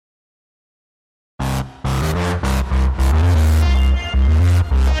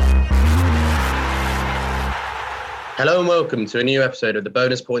Hello and welcome to a new episode of the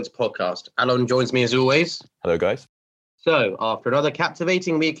Bonus Points podcast. Alon joins me as always. Hello, guys. So, after another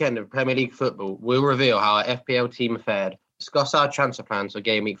captivating weekend of Premier League football, we'll reveal how our FPL team fared, discuss our transfer plans for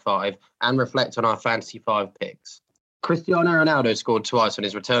Gameweek 5, and reflect on our Fantasy 5 picks. Cristiano Ronaldo scored twice on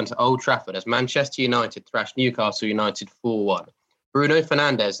his return to Old Trafford as Manchester United thrashed Newcastle United 4-1. Bruno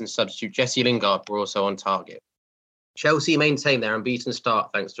Fernandes and substitute Jesse Lingard were also on target. Chelsea maintained their unbeaten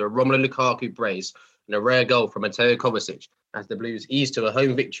start thanks to a Romelu Lukaku brace and a rare goal from Mateo Kovacic as the Blues eased to a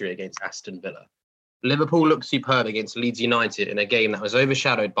home victory against Aston Villa. Liverpool looked superb against Leeds United in a game that was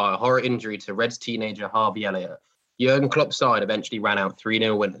overshadowed by a horror injury to Reds teenager Harvey Elliott. Jurgen Klopp's side eventually ran out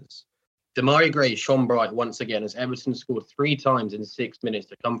 3-0 winners. Demarai Gray shone bright once again as Everton scored 3 times in 6 minutes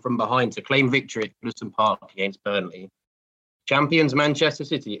to come from behind to claim victory at Goodison Park against Burnley. Champions Manchester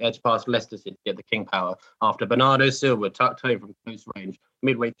City edged past Leicester City at the King Power after Bernardo Silva tucked home from close range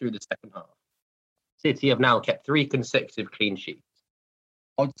midway through the second half. City have now kept 3 consecutive clean sheets.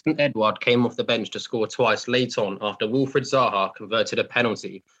 Hodgson Edouard came off the bench to score twice late on after Wilfried Zaha converted a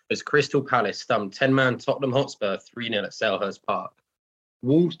penalty as Crystal Palace thumped 10-man Tottenham Hotspur 3-0 at Selhurst Park.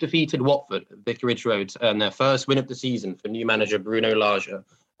 Wolves defeated Watford at Vicarage Road to earn their first win of the season for new manager Bruno Lage.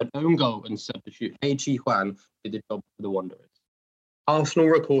 An own goal and substitute H.E. Juan did the job for the Wanderers. Arsenal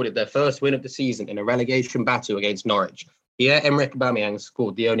recorded their first win of the season in a relegation battle against Norwich. Pierre-Emerick Aubameyang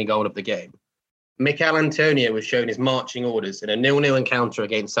scored the only goal of the game. Mikel Antonio was shown his marching orders in a 0-0 encounter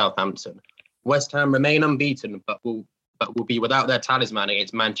against Southampton. West Ham remain unbeaten but will be without their talisman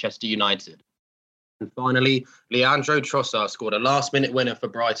against Manchester United. And finally, Leandro Trossard scored a last-minute winner for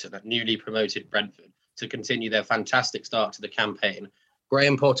Brighton at newly promoted Brentford to continue their fantastic start to the campaign.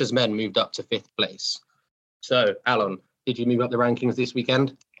 Graham Potter's men moved up to 5th place. So, Alon, did you move up the rankings this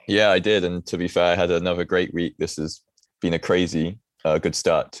weekend? Yeah, I did. And to be fair, I had another great week. This has been a crazy good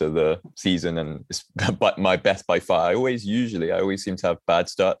start to the season and it's my best by far. I always seem to have bad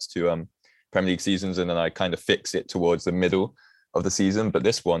starts to Premier League seasons and then I kind of fix it towards the middle of the season. But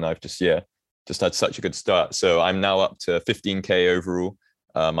this one, I've just had such a good start. So I'm now up to 15k overall.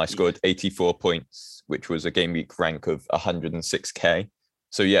 I scored 84 points, which was a game week rank of 106k.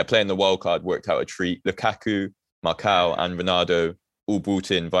 So yeah, playing the wildcard worked out a treat. Lukaku, Marcao and Ronaldo all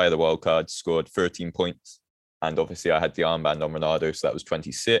brought in via the wildcard, scored 13 points. And obviously I had the armband on Ronaldo, so that was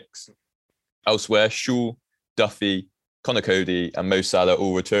 26. Elsewhere, Shaw, Duffy, Connor Cody and Mo Salah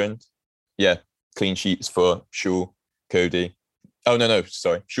all returned. Yeah, clean sheets for Shaw, Cody. Oh, no,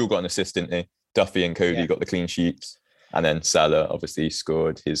 sorry. Shaw got an assist, didn't he? Duffy and Cody got the clean sheets. And then Salah obviously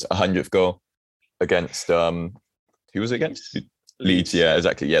scored his 100th goal against, who was it against? Leeds, yeah,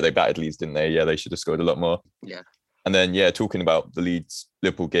 exactly. Yeah, they battered Leeds, didn't they? Yeah, they should have scored a lot more. Yeah. And then, talking about the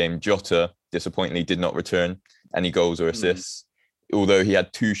Leeds-Liverpool game, Jota disappointingly did not return any goals or assists, although he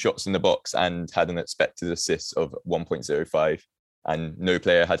had 2 shots in the box and had an expected assist of 1.05, and no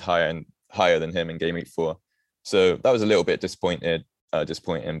player had higher than him in game week 4. So that was a little bit disappointing,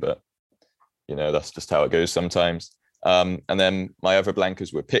 but that's just how it goes sometimes. And then my other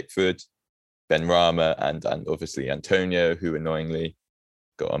blankers were Pickford, Ben Rama, and obviously Antonio, who annoyingly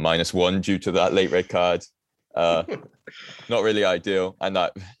got a -1 due to that late red card. Not really ideal. And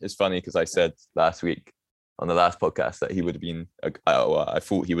that is funny because I said last week on the last podcast that he would have been, I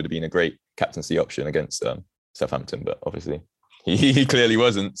thought he would have been a great captaincy option against Southampton, but obviously he clearly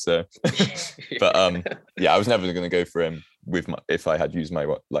wasn't. So, but I was never going to go for him if I had used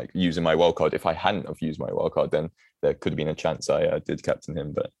using my wildcard. If I hadn't have used my wildcard, then there could have been a chance I did captain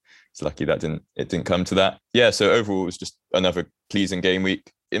him, but it's lucky that it didn't come to that. Yeah, so overall it was just another pleasing game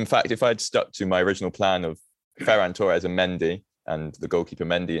week. In fact, if I'd stuck to my original plan of Ferran Torres and Mendy and the goalkeeper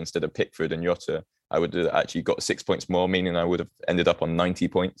Mendy instead of Pickford and Jota, I would have actually got 6 points more, meaning I would have ended up on 90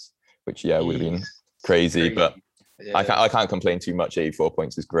 points, which would have been crazy. But I can't complain too much. 84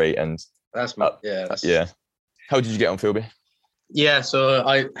 points is great, and that's How did you get on, Philby? Yeah, so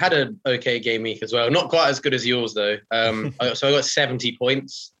I had an okay game week as well. Not quite as good as yours though. So I got 70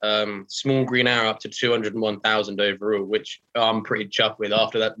 points. Small green arrow up to 201,000 overall, which I'm pretty chuffed with.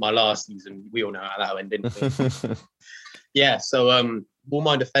 After that, my last season, we all know how that went, didn't we? Yeah, so all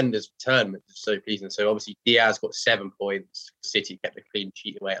my defenders returned, which is so pleasing. So obviously Diaz got 7 points. City kept a clean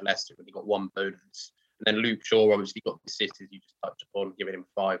sheet away at Leicester when he got 1 bonus. And then Luke Shaw obviously got the assist, as you just touched upon, giving him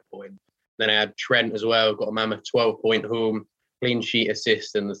 5 points. Then I had Trent as well, got a mammoth 12-point home, clean sheet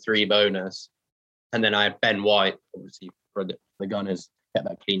assist and the 3 bonus. And then I had Ben White, obviously, for the Gunners, kept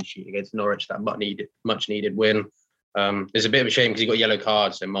that clean sheet against Norwich, that much needed win. It's a bit of a shame because he got yellow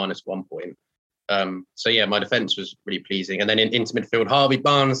cards, so -1 point. So yeah, my defence was really pleasing. And then into midfield, Harvey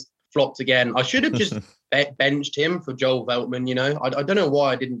Barnes flopped again. I should have just benched him for Joel Veltman. I don't know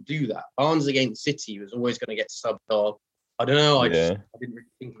why I didn't do that. Barnes against City was always going to get subbed off. I don't know. I didn't really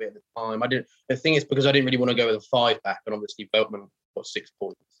think of it at the time. The thing is, because I didn't really want to go with a 5-back, and obviously Veltman got 6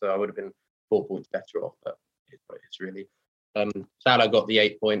 points, so I would have been 4 points better off. But it's really. Salah got the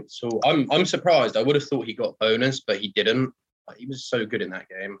 8 points, so I'm surprised. I would have thought he got bonus, but he didn't. He was so good in that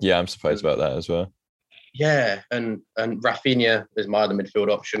game. Yeah, I'm surprised about that as well. Yeah, and Rafinha is my other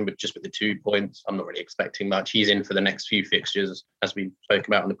midfield option, but just with the 2 points, I'm not really expecting much. He's in for the next few fixtures, as we spoke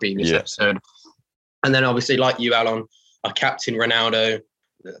about in the previous episode. And then obviously, like you, Alon, our captain Ronaldo,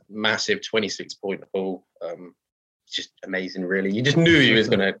 massive 26-point haul. Just amazing, really. You just knew he was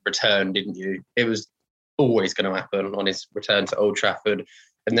going to return, didn't you? It was always going to happen on his return to Old Trafford.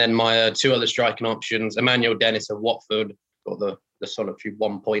 And then my 2 other striking options, Emmanuel Dennis of Watford, got the solitary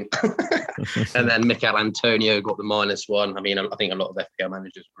 1 point. And then Mikel Antonio got the -1. I mean, I think a lot of FPL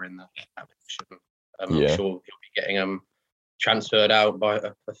managers were in that position. I'm sure he'll be getting transferred out by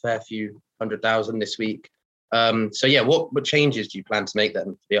a fair few 100,000 this week. So yeah, what changes do you plan to make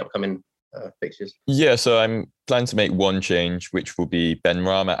then for the upcoming fixtures? Yeah, so I'm planning to make one change, which will be Ben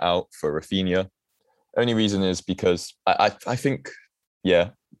Rama out for Rafinha. Only reason is because I think,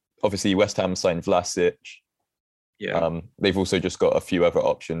 obviously West Ham signed Vlasic. Yeah. They've also just got a few other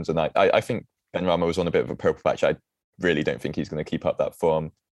options, and I think Ben Rama was on a bit of a purple patch. I really don't think he's going to keep up that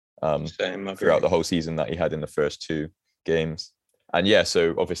form throughout the whole season that he had in the first 2 games. And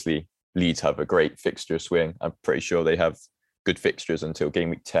so obviously Leeds have a great fixture swing. I'm pretty sure they have good fixtures until game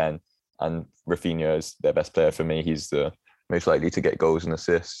week 10, and Rafinha is their best player for me. He's the most likely to get goals and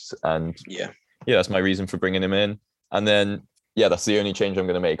assists, and that's my reason for bringing him in. And then that's the only change I'm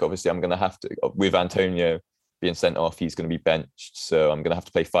going to make. Obviously, I'm going to have to, with Antonio being sent off, he's going to be benched, so I'm going to have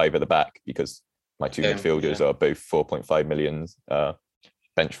to play 5 at the back because my 2 midfielders are both 4.5 million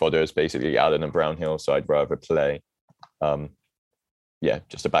bench fodders, basically Allen and Brownhill. So I'd rather play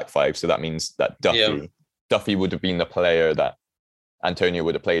just a back 5. So that means that Duffy would have been the player that Antonio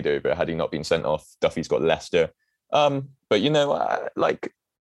would have played over had he not been sent off. Duffy's got Leicester, but like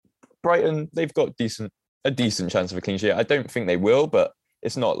Brighton, they've got a decent chance of a clean sheet. I don't think they will, but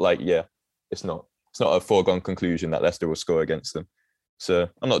it's not like it's not a foregone conclusion that Leicester will score against them. So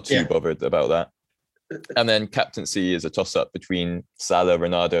I'm not too bothered about that. And then captaincy is a toss-up between Salah,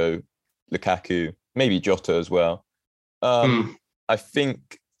 Ronaldo, Lukaku, maybe Jota as well. I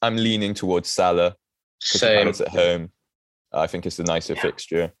think I'm leaning towards Salah because it's at home. I think it's a nicer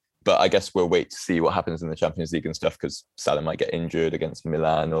fixture. But I guess we'll wait to see what happens in the Champions League and stuff, because Salah might get injured against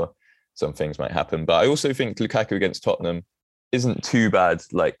Milan or some things might happen. But I also think Lukaku against Tottenham isn't too bad.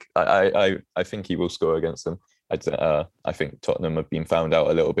 Like I think he will score against them. I think Tottenham have been found out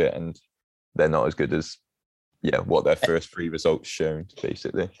a little bit, and they're not as good as what their first 3 results shown,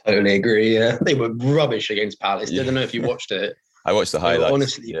 basically. Totally agree. Yeah, they were rubbish against Palace. I don't know if you watched it. I watched the highlights.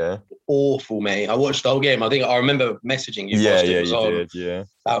 Honestly, awful, mate. I watched the whole game. I remember messaging you. You did.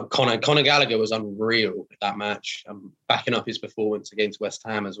 Conor Gallagher was unreal at that match. Backing up his performance against West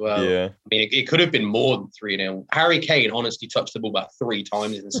Ham as well. Yeah. I mean, it could have been more than 3-0. Harry Kane honestly touched the ball about 3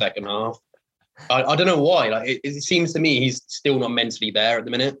 times in the second half. I don't know why. Like it seems to me he's still not mentally there at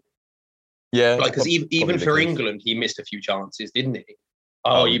the minute. Yeah. Like because even for England, he missed a few chances, didn't he?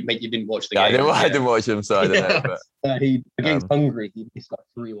 Oh, you didn't watch the game. I didn't watch him, so I don't know. But he against Hungary, he missed like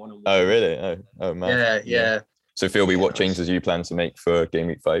 3-1. Oh, really? Oh, man. Yeah. So, Philby, what changes do you plan to make for Game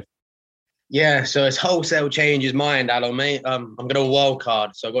Week 5? Yeah, so it's wholesale changes my end, Alon, mate. I'm going to wild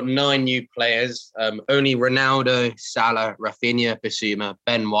card. So I've got 9 new players. Only Ronaldo, Salah, Rafinha, Bissouma,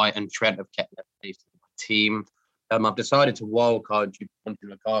 Ben White, and Trent have kept their place in my team. I've decided to wild card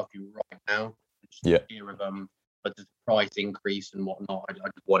Lukaku right now. Hear of but the price increase and whatnot, I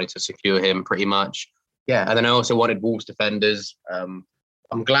just wanted to secure him pretty much. Yeah, and then I also wanted Wolves defenders. I'm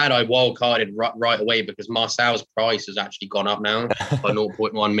glad I wildcarded right away because Marcel's price has actually gone up now by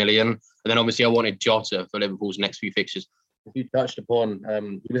 0.1 million. And then obviously I wanted Jota for Liverpool's next few fixtures. As you touched upon,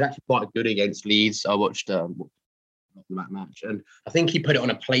 he was actually quite good against Leeds. I watched that match, and I think he put it on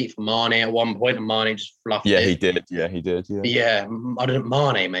a plate for Mane at one point, and Mane just fluffed it. He did. Yeah, he did. Yeah, I don't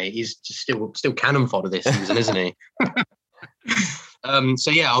know, Mane, mate. He's just still cannon fodder this season, isn't he?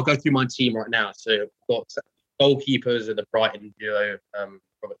 So yeah, I'll go through my team right now. So I've got goalkeepers of the Brighton duo,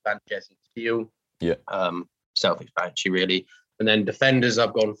 Robert Sanchez and Steele. Yeah. Self-explanatory, really. And then defenders,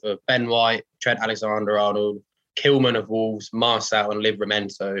 I've gone for Ben White, Trent Alexander-Arnold, Kilman of Wolves, Marcel and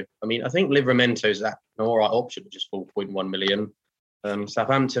Livramento. I mean, I think Livramento's an all right option at just 4.1 million.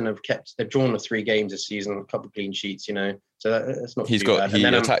 Southampton they've drawn the 3 games this season, a couple of clean sheets, so that's not too bad. He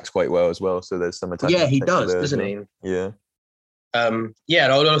attacks quite well as well, so there's some attack. Yeah, he does, doesn't he? Yeah. Yeah,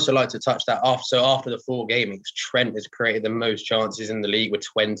 and I would also like to touch that after the 4 games, Trent has created the most chances in the league with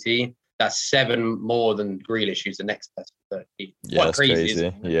 20. That's 7 more than Grealish, who's the next best with 13. Yeah, that's crazy. Isn't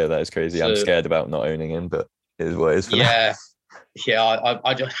it? Yeah, that is crazy. So, I'm scared about not owning him, but it is what it is for now. Yeah,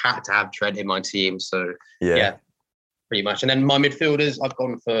 I just had to have Trent in my team. So yeah, pretty much. And then my midfielders, I've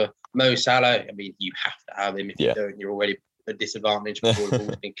gone for Mo Salah. I mean, you have to have him. If you don't, you're already at a disadvantage before the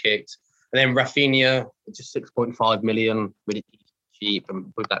ball's been kicked. And then Rafinha, just 6.5 million, really cheap,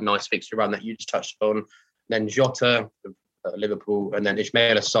 and with that nice fixture run that you just touched on. And then Jota, Liverpool, and then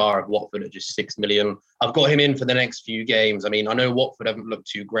Ismail Assar of Watford at just 6 million. I've got him in for the next few games. I mean, I know Watford haven't looked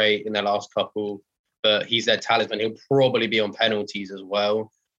too great in their last couple, but he's their talisman. He'll probably be on penalties as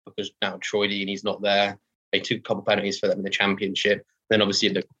well, because now Troy Deeney's not there. They took a couple of penalties for them in the Championship. Then obviously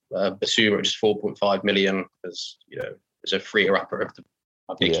the Basuma at just 4.5 million, because there's a freer upper of the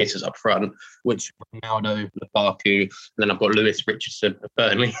big hitters up front, which Ronaldo, Lukaku, and then I've got Lewis Richardson at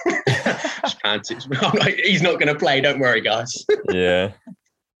Burnley. He's not going to play, don't worry, guys. Yeah.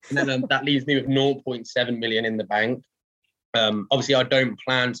 And then that leaves me with 0.7 million in the bank. Obviously, I don't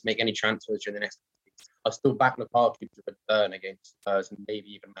plan to make any transfers during the next weeks. I still back Lukaku to return against Spurs and maybe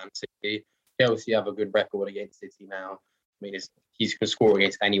even Man City. Chelsea have a good record against City now. I mean, he's going to score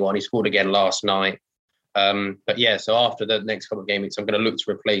against anyone. He scored again last night. But yeah, so after the next couple of game weeks, I'm going to look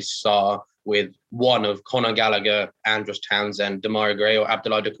to replace Sarr with one of Conor Gallagher, Andros Townsend, Demarai Gray, or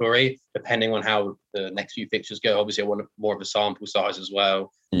Abdoulaye Doucouré, depending on how the next few fixtures go. Obviously, I want more of a sample size as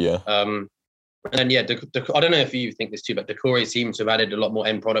well. Yeah. And then, I don't know if you think this too, but Doucouré seems to have added a lot more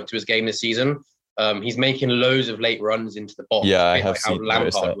end product to his game this season. He's making loads of late runs into the box. Yeah, I have seen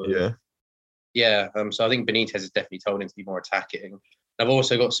Lampard that, Yeah. So I think Benitez has definitely told him to be more attacking. I've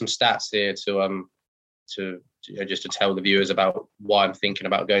also got some stats here to just to tell the viewers about why I'm thinking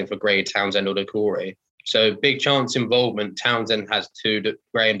about going for Gray, Townsend, or Doucouré. So big chance involvement. Townsend has 2,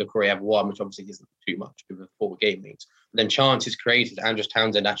 Gray and Doucouré have 1, which obviously isn't too much over 4 game weeks. Then chances created, Andros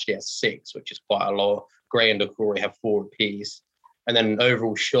Townsend actually has 6, which is quite a lot. Gray and Doucouré have 4 apiece. And then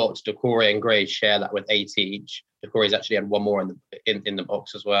overall shots, Doucouré and Gray share that with 8 each. Doucouré's actually had 1 more in the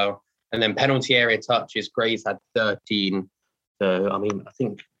box as well. And then penalty area touches, Gray's had 13. So I mean, I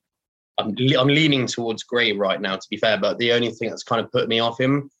think I'm leaning towards Gray right now, to be fair. But the only thing that's kind of put me off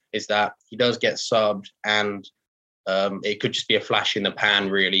him is that he does get subbed, and it could just be a flash in the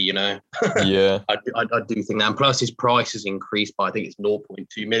pan, really. Yeah, I do think that. And plus, his price has increased by, I think it's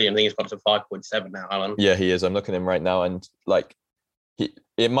 0.2 million. I think it's gone to 5.7 now, Alan. Yeah, he is. I'm looking at him right now, and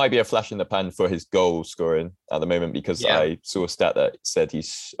it might be a flash in the pan for his goal scoring at the moment, because I saw a stat that said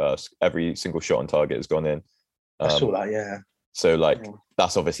he's every single shot on target has gone in. I saw that, yeah. So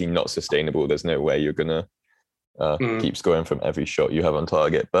that's obviously not sustainable. There's no way you're gonna keep scoring from every shot you have on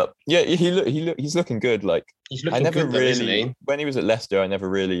target. But yeah, he's looking good. He's looking good, isn't he? When he was at Leicester, I never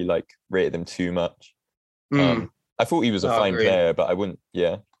really rated him too much. I thought he was a fine player, but I wouldn't.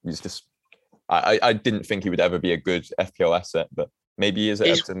 Yeah, he's just. I didn't think he would ever be a good FPL asset, but maybe he is at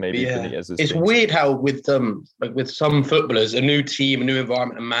Everton. Maybe Benitez is. It's weird how with some footballers, a new team, a new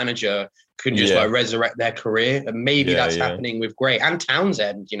environment, a manager can just resurrect their career, and maybe that's happening with Gray and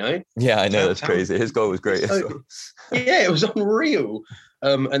Townsend. Yeah, I know, that's crazy. His goal was great. Yeah, it was unreal.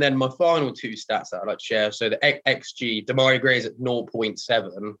 And then my final 2 stats that I'd like to share. So the XG, Demarai Gray is at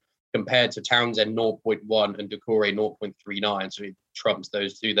 0.7 compared to Townsend 0.1 and Doucouré 0.39. So he trumps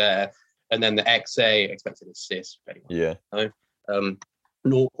those 2 there. And then the XA, expected assist. Yeah.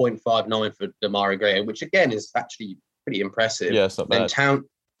 0.59 for Demarai Gray, which again is actually pretty impressive. Yeah, it's not bad. Then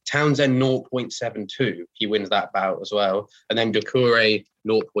Townsend 0.72, he wins that bout as well. And then Doucouré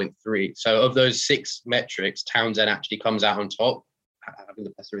 0.3. So of those 6 metrics, Townsend actually comes out on top, having the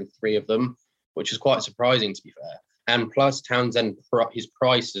better in 3 of them, which is quite surprising, to be fair. And plus Townsend, his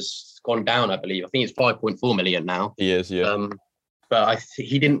price has gone down, I believe. I think it's 5.4 million now. He is, yeah. But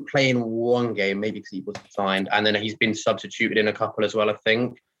he didn't play in 1 game, maybe because he wasn't signed. And then he's been substituted in a couple as well, I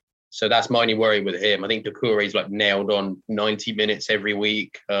think. So that's my only worry with him. I think Doucouré's nailed on 90 minutes every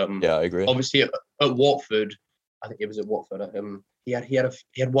week. Yeah, I agree. Obviously, at Watford, I think it was at Watford. He had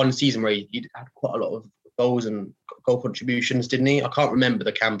 1 season where he had quite a lot of goals and goal contributions, didn't he? I can't remember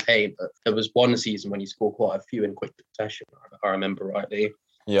the campaign, but there was 1 season when he scored quite a few in quick succession, if I remember rightly.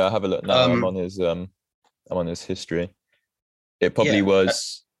 Yeah, I have a look now. I'm on his history. It probably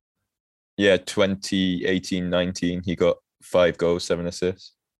was 2018-19. He got 5 goals, 7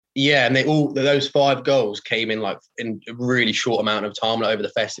 assists. Yeah, and those 5 goals came in in a really short amount of time, over the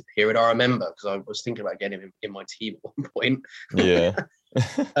festive period. I remember, because I was thinking about getting him in my team at one point. Yeah.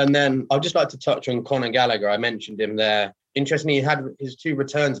 And then I'd just like to touch on Conor Gallagher. I mentioned him there. Interestingly, he had his 2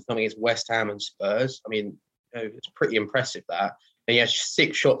 returns have come against West Ham and Spurs. I mean, it's pretty impressive that. And he has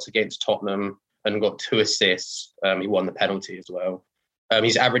 6 shots against Tottenham and got 2 assists. He won the penalty as well.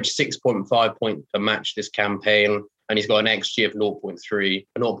 He's averaged 6.5 points per match this campaign, and he's got an XG of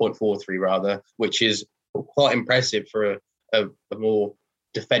 0.43 rather, which is quite impressive for a more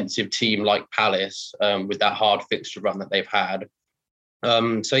defensive team like Palace, with that hard fixture run that they've had.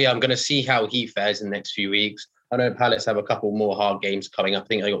 So yeah, I'm going to see how he fares in the next few weeks. I know Palace have a couple more hard games coming up. I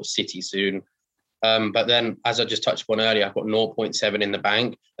think they got City soon. But then, as I just touched upon earlier, I've got 0.7 in the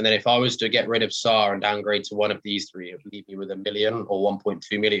bank. And then if I was to get rid of Sarr and downgrade to one of these 3, it would leave me with $1 million or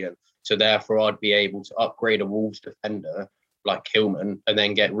 1.2 million. So therefore, I'd be able to upgrade a Wolves defender like Hillman and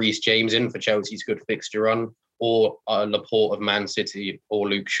then get Reece James in for Chelsea's good fixture run, or Laporte of Man City, or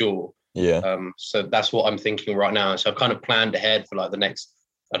Luke Shaw. Yeah. So that's what I'm thinking right now. So I've kind of planned ahead for like the next,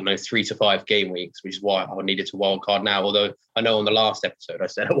 3 to 5 game weeks, which is why I needed to wildcard now. Although I know on the last episode I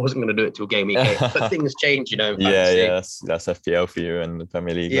said I wasn't going to do it till game week 8, but things change, Yeah, that's FPL for you and the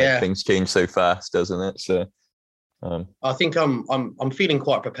Premier League. Yeah, like, things change so fast, doesn't it? So I think I'm feeling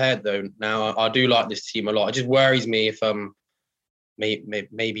quite prepared though now. I do like this team a lot. It just worries me if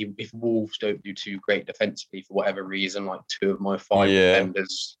maybe if Wolves don't do too great defensively for whatever reason, like 2 of my 5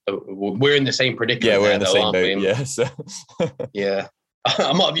 defenders, we're in the same predicament. Yeah, we're in the though, same boat. we? Yeah, so. Yeah.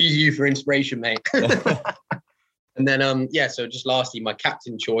 I might have used you for inspiration, mate. And then, so just lastly, my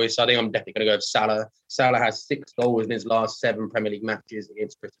captain choice, I think I'm definitely going to go with Salah. Salah has 6 goals in his last 7 Premier League matches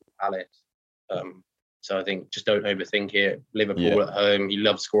against Crystal Palace. So I think just don't overthink it. Liverpool at home, he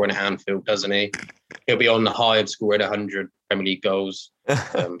loves scoring at Anfield, doesn't he? He'll be on the high of scoring 100 Premier League goals. So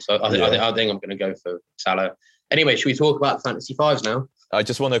I think I'm going to go for Salah. Anyway, should we talk about Fantasy Fives now? I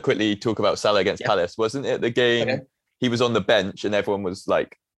just want to quickly talk about Salah against Palace. Wasn't it the game? Okay. He was on the bench and everyone was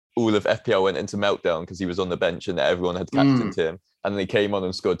like, all of FPL went into meltdown because he was on the bench and everyone had captained him. And then he came on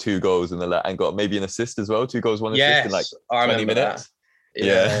and scored 2 goals and got maybe an assist as well. 2 goals, 1 assist in like 20 minutes. That.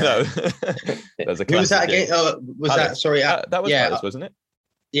 Yeah. That was a classic. Who was that again? That was Palace, wasn't it?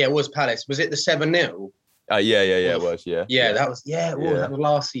 Yeah, it was Palace. Was it the 7-0? Yeah, it was. Yeah, that was. That was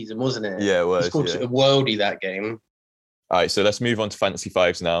last season, wasn't it? Yeah, it was. It was a worldie, that game. All right, so let's move on to Fantasy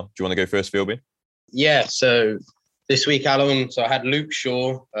Fives now. Do you want to go first, Philby? Yeah, so this week, Alon, so I had Luke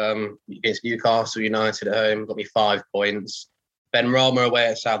Shaw against Newcastle United at home, got me 5 points. Ben Rama away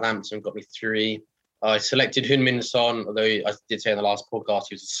at Southampton got me 3. I selected Heung-min Son, although I did say in the last podcast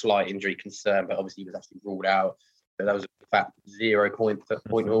he was a slight injury concern, but obviously he was actually ruled out. So that was a fact 0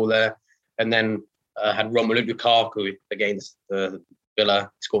 point all there. And then had Romelu Lukaku against Villa,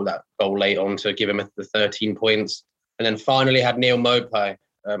 scored that goal late on to give him the 13 points. And then finally had Neil Mopai.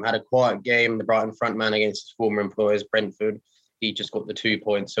 Had a quiet game, the Brighton front man against his former employers, Brentford. He just got the 2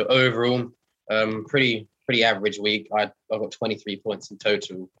 points. So overall, pretty average week. I got 23 points in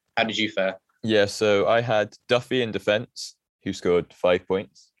total. How did you fare? Yeah, so I had Duffy in defence, who scored 5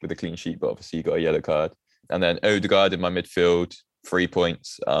 points with a clean sheet, but obviously he got a yellow card. And then Odegaard in my midfield, 3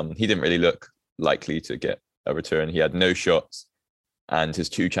 points. He didn't really look likely to get a return. He had no shots, and his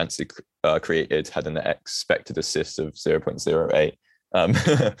 2 chances created had an expected assist of 0.08.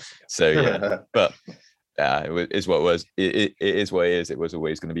 So yeah, but it is what it was. It is what it is. It was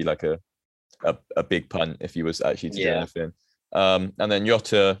always going to be like a big punt if he was actually to do anything. And then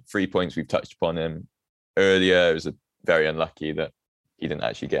Jota, 3 points. We've touched upon him earlier. It was very unlucky that he didn't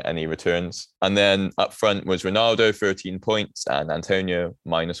actually get any returns. And then up front was Ronaldo, 13 points, and Antonio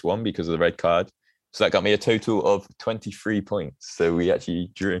 -1 because of the red card. So that got me a total of 23 points. So we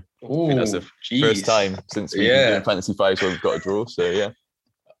actually drew. Ooh, that's the first time since we've been doing Fantasy Fives where we've got a draw. So yeah.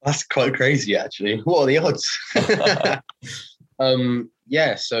 That's quite crazy, actually. What are the odds?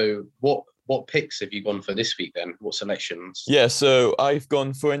 So what picks have you gone for this week then? What selections? Yeah, so I've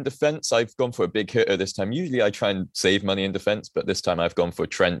gone for in defence. I've gone for a big hitter this time. Usually I try and save money in defence, but this time I've gone for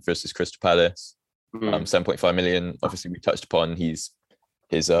Trent versus Crystal Palace. 7.5 million. Obviously, we touched upon his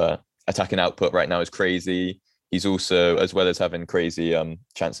attacking output right now is crazy. He's also, as well as having crazy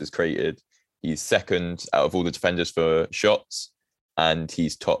chances created, he's second out of all the defenders for shots, and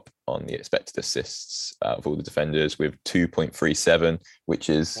he's top on the expected assists out of all the defenders with 2.37, which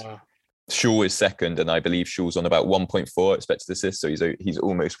is... Wow. Shaw is second, and I believe Shaw's on about 1.4 expected assists, so he's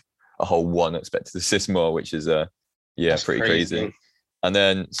almost a whole 1 expected assist more, which is That's pretty crazy. And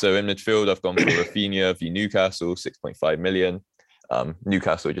then so in midfield, I've gone for Rafinha v Newcastle, 6.5 million.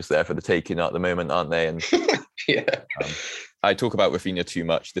 Newcastle are just there for the taking at the moment, aren't they? And I talk about Rafinha too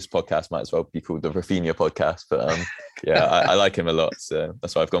much. This podcast might as well be called the Rafinha podcast, but I like him a lot, so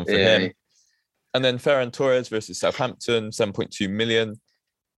that's why I've gone for him. And then Ferran Torres versus Southampton, 7.2 million.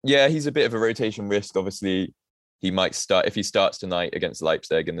 Yeah, he's a bit of a rotation risk. Obviously, he might start. If he starts tonight against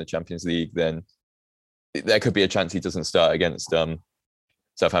Leipzig in the Champions League, then there could be a chance he doesn't start against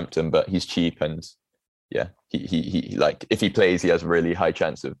Southampton, but he's cheap, and yeah, he like if he plays, he has a really high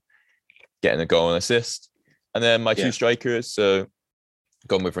chance of getting a goal and assist. And then my two strikers, so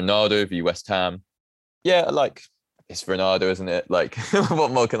gone with Ronaldo v West Ham. Yeah, like it's Ronaldo, isn't it? Like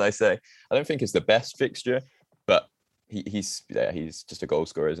what more can I say? I don't think it's the best fixture, but he's just a goal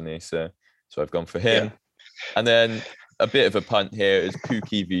scorer, isn't he? So I've gone for him. Yeah. And then a bit of a punt here is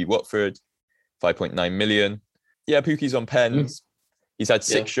Pukki v Watford, 5.9 million. Yeah, Pukki's on pens. He's had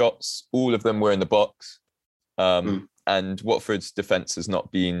 6 shots. All of them were in the box. And Watford's defence has not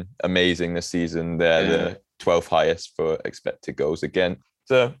been amazing this season. They're the 12th highest for expected goals again.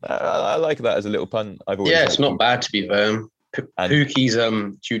 So I like that as a little punt. It's not bad to be fair. Pukki's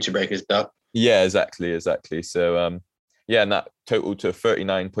due to break his duck. Yeah, exactly. So and that totaled to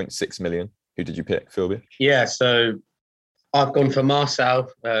 39.6 million. Who did you pick, Philby? Yeah, so I've gone for Marcel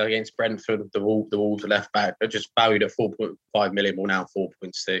against Brentford, the Wolves left back. They're just valued at 4.5 million, well now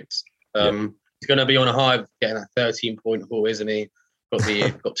 4.6. He's going to be on a high, getting that 13.4, isn't he?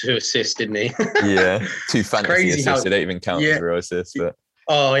 Got 2 assists, didn't he? Yeah, 2 fantasy assists. It don't even count as real assists, but.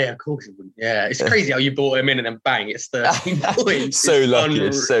 Oh yeah, of course it wouldn't. Yeah, it's crazy how you bought him in and then bang, it's 13 points. So lucky.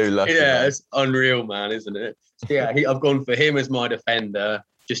 Yeah, man. It's unreal, man, isn't it? So, yeah, I've gone for him as my defender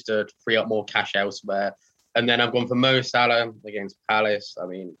just to free up more cash elsewhere. And then I've gone for Mo Salah against Palace. I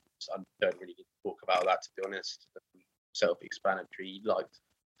mean, I don't really need to talk about that, to be honest. Self-explanatory. He liked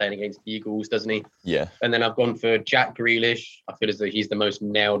playing against the Eagles, doesn't he? Yeah. And then I've gone for Jack Grealish. I feel as though he's the most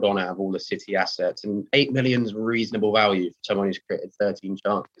nailed on out of all the City assets. And 8 million is reasonable value for someone who's created 13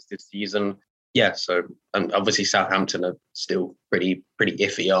 chances this season. Yeah, so and obviously Southampton are still pretty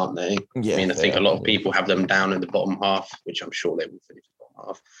iffy, aren't they? Yeah, I mean, I think a lot of people have them down in the bottom half, which I'm sure they will finish the bottom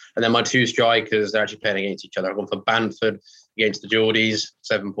half. And then my 2 strikers, they're actually playing against each other. I've gone for Bamford against the Geordies,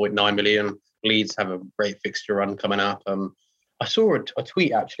 7.9 million. Leeds have a great fixture run coming up. I saw a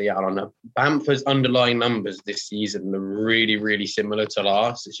tweet actually, Alon. Bamford's underlying numbers this season are really, really similar to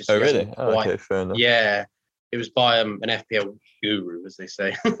last. It's just really? Okay, fair enough. Yeah, it was by an FPL guru, as they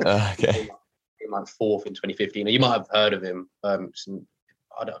say. Okay. Like 4th in 2015. You might have heard of him. I can't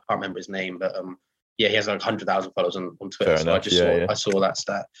remember his name, but he has like 100,000 followers on Twitter. Fair enough. I saw that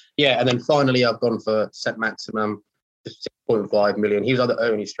stat. Yeah, and then finally I've gone for St. Maximum, 6.5 million. He was the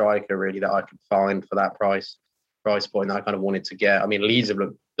only striker really that I could find for that price point that I kind of wanted to get. I mean, Leeds have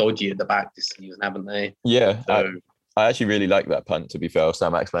looked dodgy at the back this season, haven't they? Yeah, so, I actually really like that punt, to be fair,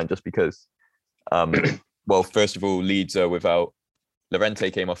 Sam Maximan, just because, well, first of all, Leeds are without, Llorente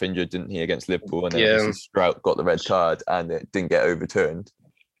came off injured, didn't he, against Liverpool, and then Strout got the red card and it didn't get overturned.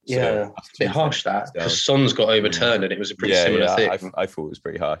 Yeah, so a bit harsh that, because Son's got overturned and it was a pretty similar thing. I thought it was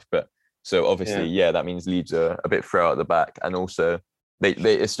pretty harsh, but so obviously, that means Leeds are a bit frail at the back, and also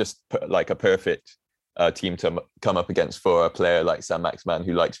it's just like a perfect team to come up against for a player like Sam Maximan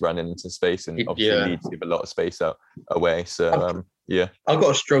who likes running into space, and obviously Leeds give a lot of space out away. So I've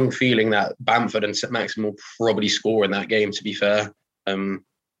got a strong feeling that Bamford and St. Maximin will probably score in that game, to be fair.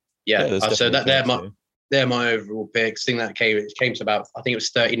 So they're my overall picks. I think that came to about, I think it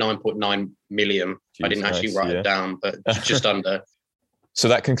was 39.9 million. I didn't actually write it down, but just under. So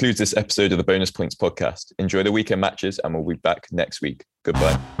that concludes this episode of the Bonus Points podcast. Enjoy the weekend matches and we'll be back next week.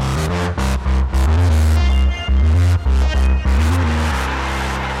 Goodbye.